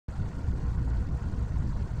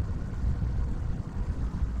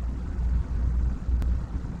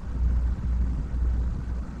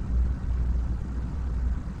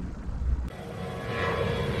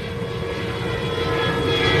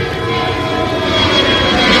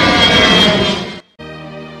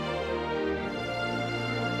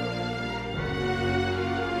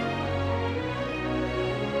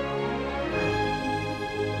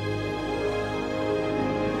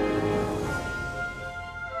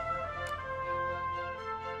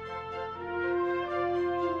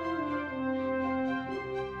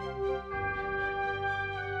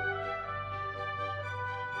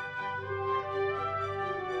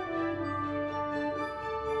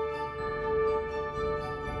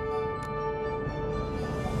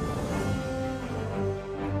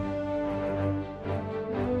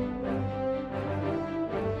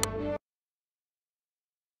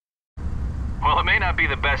not be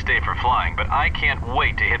the best day for flying, but I can't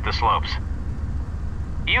wait to hit the slopes.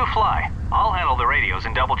 You fly. I'll handle the radios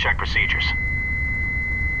and double-check procedures.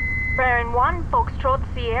 Bearing 1, Foxtrot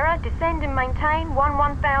Sierra, descend and maintain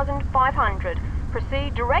 11,500.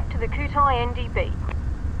 Proceed direct to the Kutai NDB.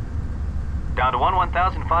 Down to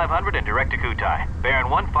 11,500 and direct to Kutai. Bearing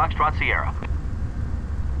 1, Foxtrot Sierra.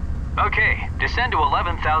 Okay, descend to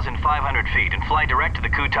 11,500 feet and fly direct to the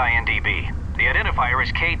Kutai NDB. The identifier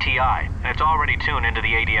is KTI, and it's already tuned into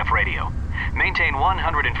the ADF radio. Maintain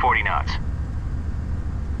 140 knots.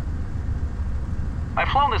 I've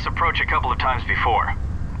flown this approach a couple of times before.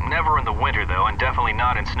 Never in the winter, though, and definitely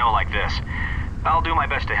not in snow like this. I'll do my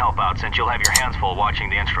best to help out, since you'll have your hands full watching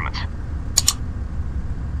the instruments.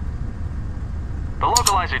 The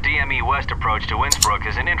localizer DME West approach to Innsbruck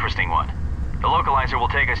is an interesting one. The localizer will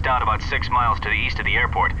take us down about 6 miles to the east of the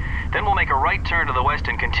airport. Then we'll make a right turn to the west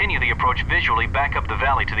and continue the approach visually back up the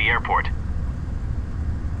valley to the airport.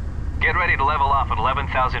 Get ready to level off at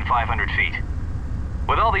 11,500 feet.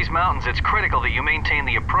 With all these mountains, it's critical that you maintain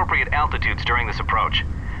the appropriate altitudes during this approach.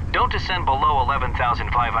 Don't descend below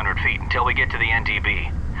 11,500 feet until we get to the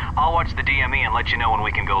NDB. I'll watch the DME and let you know when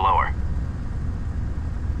we can go lower.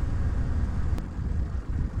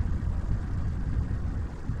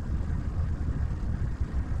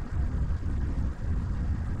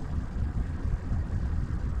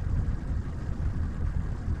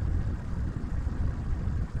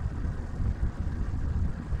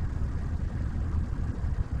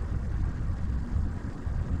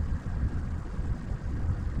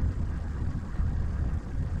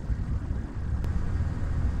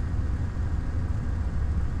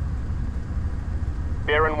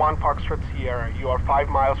 Bearing 1 Foxtrot Sierra, you are 5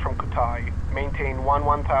 miles from Kutai. Maintain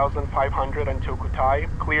 11,500 until Kutai.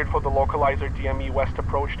 Cleared for the localizer DME West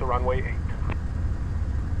approach to runway 8.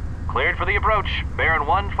 Cleared for the approach. Bearing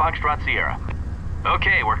 1 Foxtrot Sierra.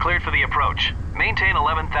 Okay, we're cleared for the approach. Maintain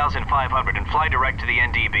 11,500 and fly direct to the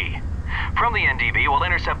NDB. From the NDB, we'll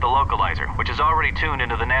intercept the localizer, which is already tuned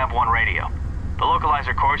into the NAV-1 radio. The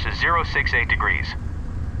localizer course is 068 degrees.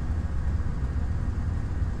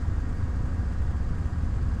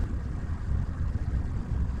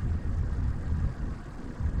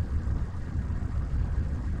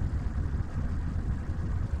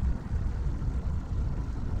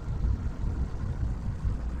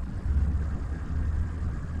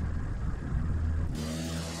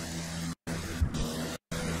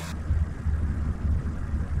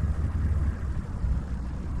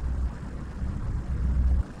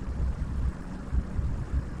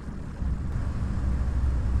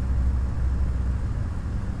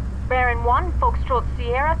 Bearing 1, Foxtrot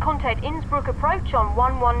Sierra, contact Innsbruck approach on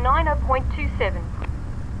 119.27.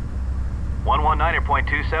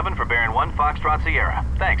 119.27 for Bearing 1 Foxtrot Sierra.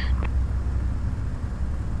 Thanks.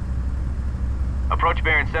 Approach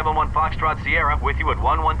Bearing 71 Foxtrot Sierra with you at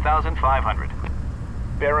 11,500.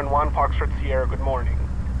 Bearing 1 Foxtrot Sierra, good morning.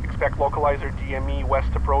 Expect localizer DME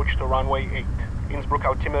West approach to runway 8. Innsbruck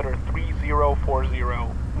altimeter 3040.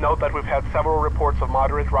 Note that we've had several reports of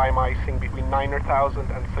moderate rime icing between 9,000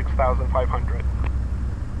 and 6,500.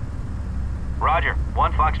 Roger.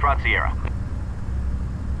 1 Foxtrot Sierra.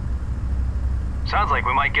 Sounds like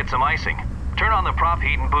we might get some icing. Turn on the prop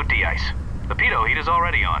heat and boot de-ice. The pitot heat is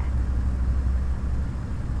already on.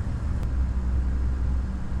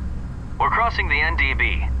 We're crossing the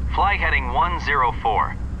NDB. Fly heading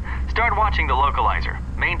 104. Start watching the localizer.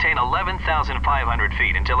 Maintain 11,500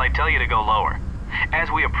 feet until I tell you to go lower.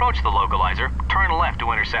 As we approach the localizer, turn left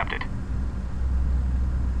to intercept it.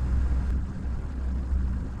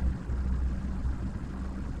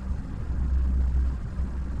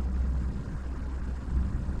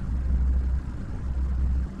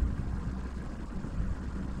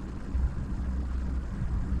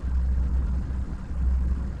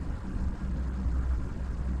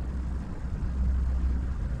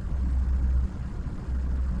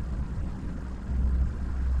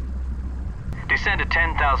 Descend to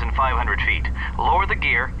 10,500 feet. Lower the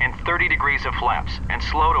gear and 30 degrees of flaps, and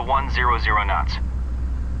slow to 100 knots.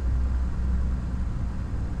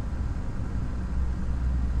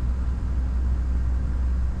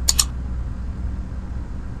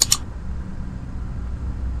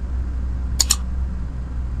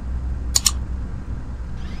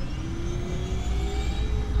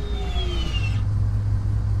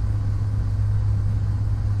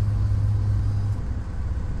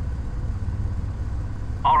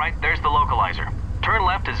 All right, there's the localizer. Turn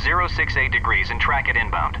left to 068 degrees and track it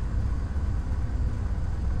inbound.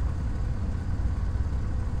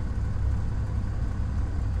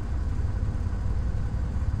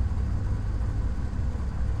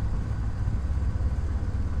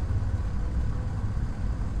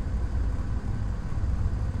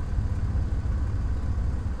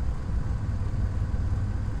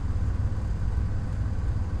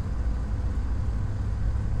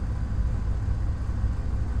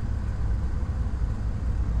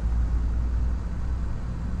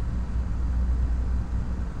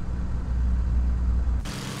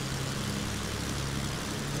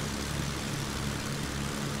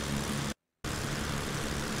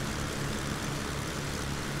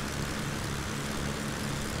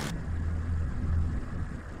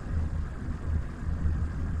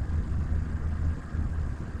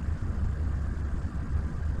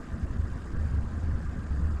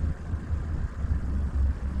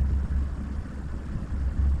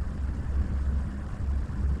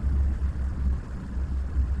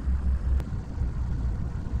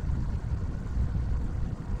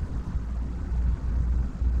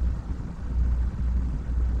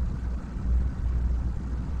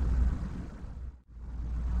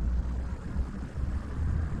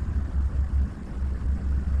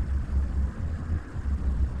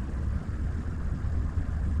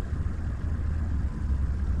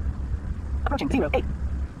 approaching 08.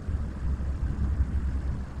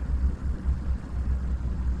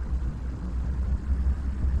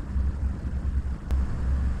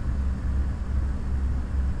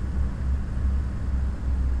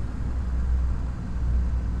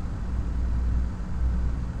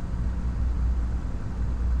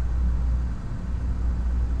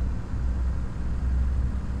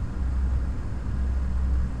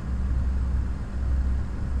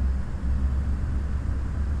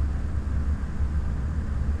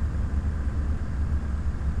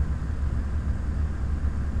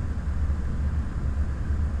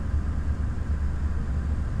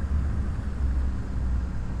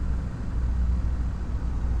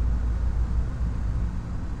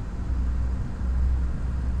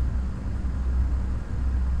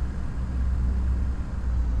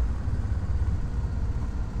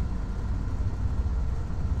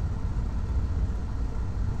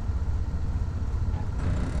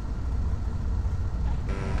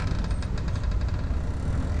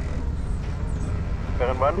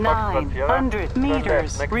 Baron 1, Foxtrot Sierra. 900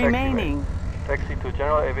 meters next remaining. Taxi to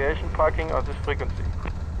general aviation parking on this frequency.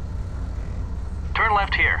 Turn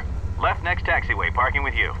left here. Left next taxiway, parking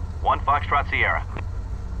with you. 1 Foxtrot Sierra.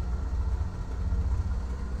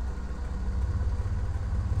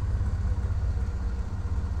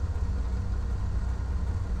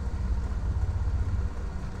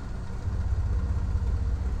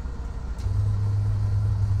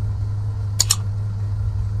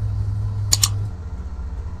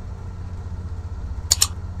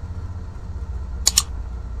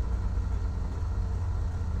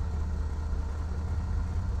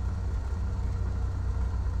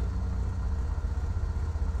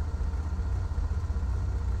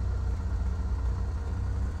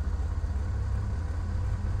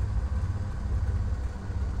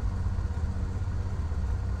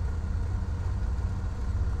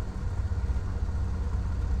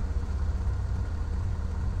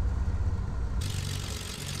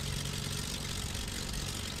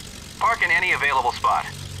 Park in any available spot.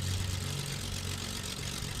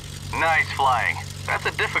 Nice flying. That's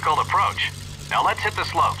a difficult approach. Now let's hit the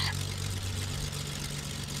slopes.